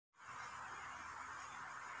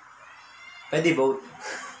Pwede vote.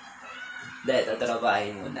 Hindi,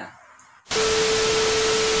 Trotropahin muna.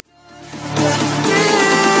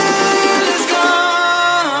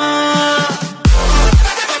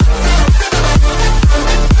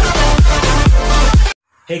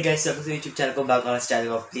 Hey guys, welcome to YouTube channel ko. Bago ka lang sa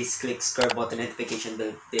channel ko, please click subscribe button, notification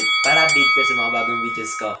bell para update ka sa mga bagong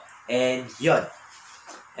videos ko. And yun.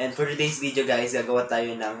 And for today's video guys, gagawa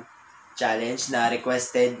tayo ng challenge na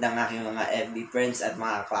requested ng aking mga FB friends at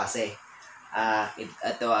mga klase.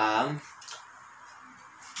 Ito ang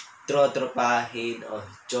Trotropahin o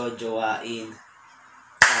Jojowain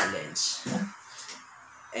challenge.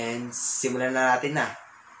 And simulan na natin na.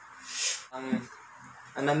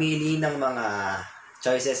 Ang namili ng mga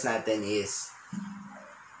choices natin is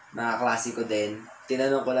mga klase ko din.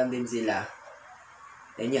 Tinanong ko lang din sila.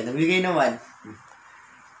 And yun, nagbigay naman.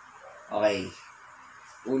 Okay.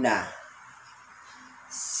 Una,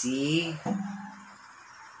 si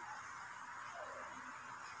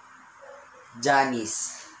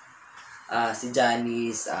Janice. Si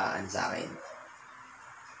Janice, ano sa akin?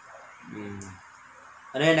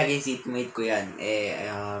 Ano yan, naging seatmate ko yan.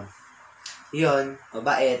 Yun,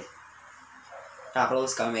 mabait.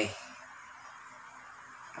 Close kami.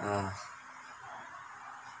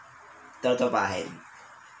 Trotropahin.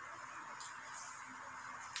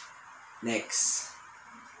 Next.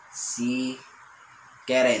 Si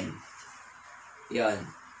Karen. Yun.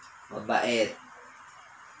 Mabait.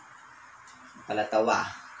 Palatawa.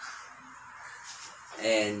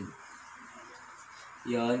 And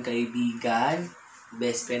yun, kaibigan.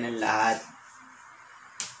 Best friend ng lahat.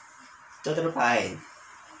 Trotropahin.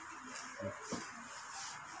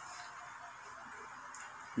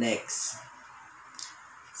 Next,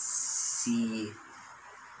 si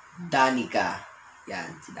Danica.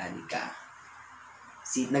 Yan, si Danica.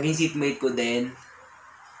 Naging seatmate ko din.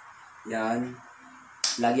 Yan.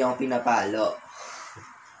 Lagi akong pinapalo.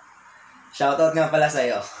 Shoutout nga pala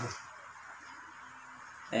sa'yo.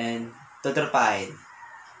 And, Trotropahin.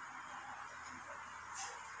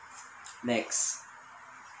 Next,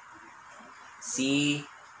 si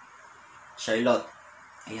Charlotte.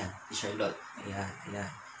 Ayan, si Charlotte. Ayan.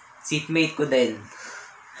 Seatmate ko din.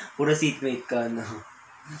 Puro seatmate ko, no?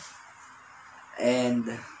 And,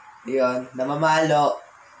 yun, namamalo.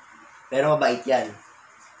 Pero mabait yan.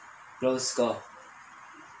 Close ko.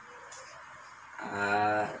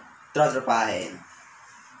 Trotropahin.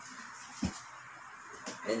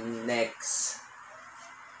 And next,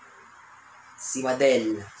 si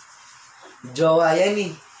Madel. Jowa yan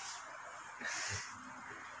eh.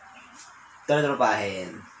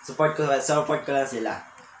 Trotropahin. Support ko lang sila.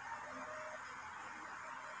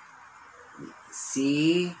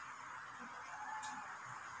 Si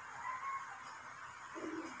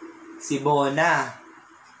Bona.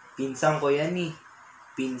 Pinsan ko yan eh.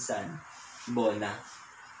 Pinsan. Bona.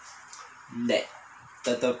 Hindi.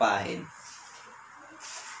 Trotropahin.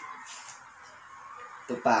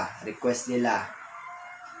 Ito pa. Request nila.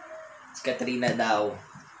 Si Katrina daw.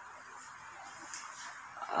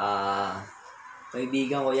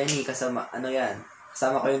 Kaibigan ko yan eh. Kasama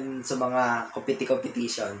ko yun sa mga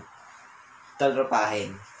competition.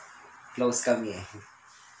 Trotropahin. Close kami eh.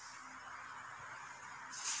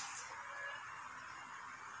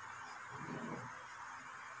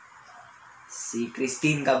 Si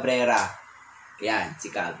Christine Cabrera. Yan, si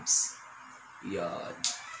Cabs. Yun.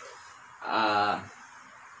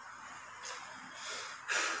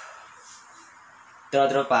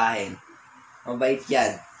 Trotropahin. Mabait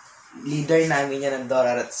yan. Leader namin yan ng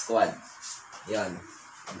Dorarat Squad. Yun.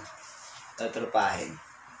 Trotropahin.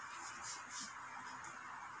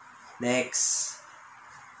 Next.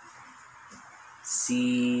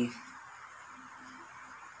 Si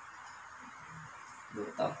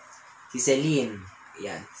Celine.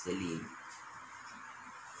 Yan, Celine.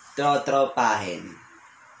 Trotropahin.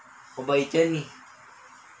 Mabait yan eh.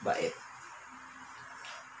 Bait.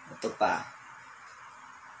 Ito pa.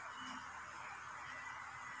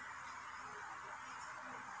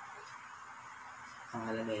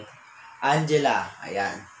 Ang alam eh. Angela.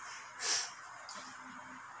 Ayan.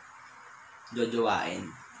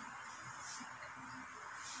 Jojowain.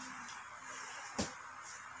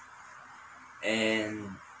 And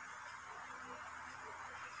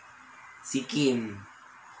si Kim.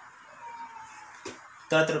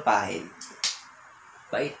 Trotropahin.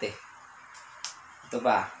 Bait eh. Ito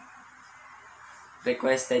pa.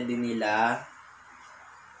 Requested din nila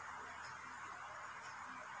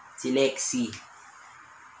si Lexi.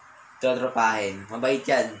 Trotropahin. Mabait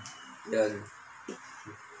yan. Yun.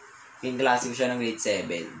 Yung klase ko siya ng grade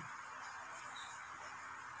 7.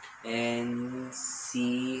 And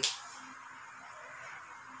si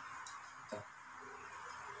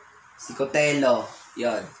Si Cotelo.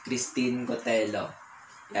 Yon, Christine Cotelo.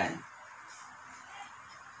 Yan.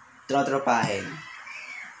 Trotropahin.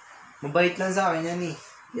 Mabait lang sa akin yan eh.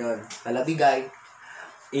 Yon, palabigay.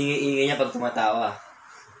 Ingay-ingay niya pag tumatawa.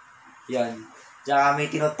 Yon. Tsaka may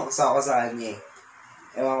tinutokso ako sa kanya eh.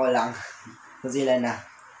 Ewan ko lang. Kung sila na.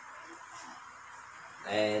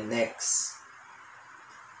 And next.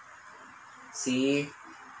 Si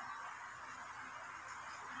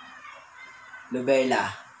Lubela.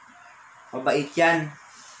 Mabait yan.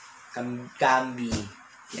 Cambi.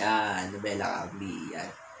 Yan. Lubela Cambi. Yan.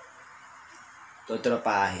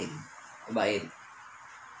 Trotropahin. Mabait.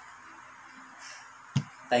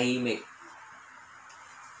 Tahimik.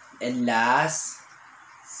 And last,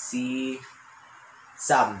 si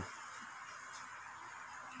Sam.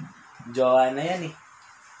 Jojowain na yan eh.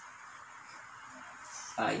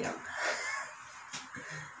 Sayang.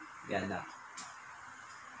 Yan na.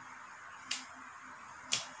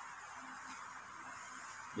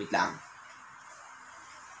 Wait lang.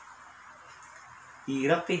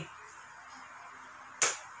 Hirap eh.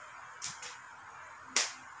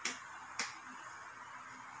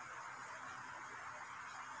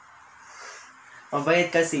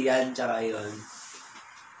 Mabait kasi yan, tsaka yun.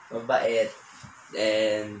 Mabait.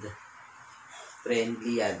 And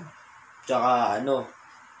friendly yan. Tsaka ano,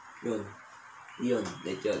 yun. Yun,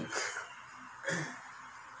 let yun.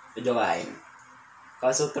 Jojowain.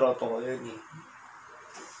 Kaso tropa ko yun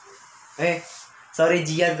eh. Sorry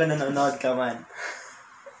Gian kung nanonood ka man.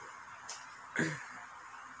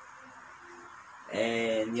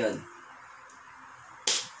 And yun.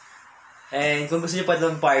 And kung gusto niyo pa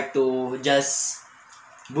ng part 2, just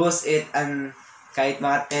boost it and kahit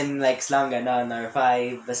mga 10 likes lang gano'n or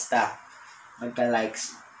 5, basta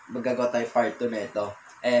magka-likes, magagawa tayo part 2 na ito.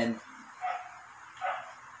 And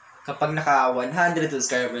kapag naka 100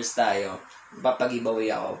 subscribers tayo, papag-giveaway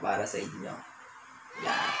ako para sa inyo.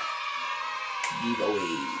 Yeah.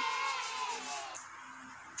 Giveaway.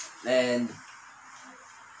 And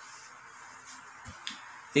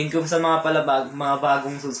thank you sa mga mga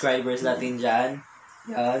bagong subscribers natin dyan.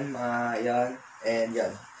 Yan, yan. And yan.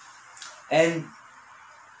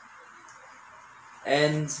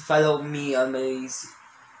 And follow me on my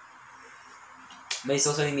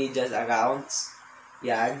social media accounts.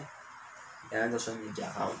 Yan. Yan, social media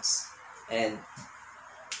accounts. And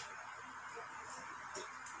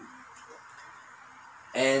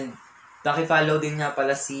paki-follow din nga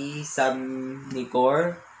pala si Sam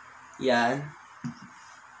Nicor. Yan.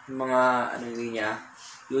 Mga ano din niya.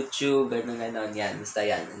 YouTube, gano'n. Yan. Basta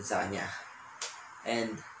yan. Sa kanya.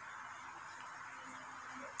 And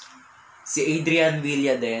si Adrian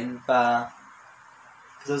Villa din.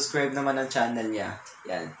 Subscribe naman ang channel niya.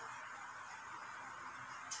 Yan.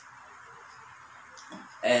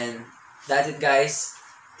 And that's it guys.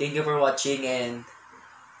 Thank you for watching and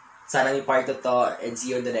sana may part 2 to and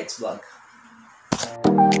see you in the next vlog.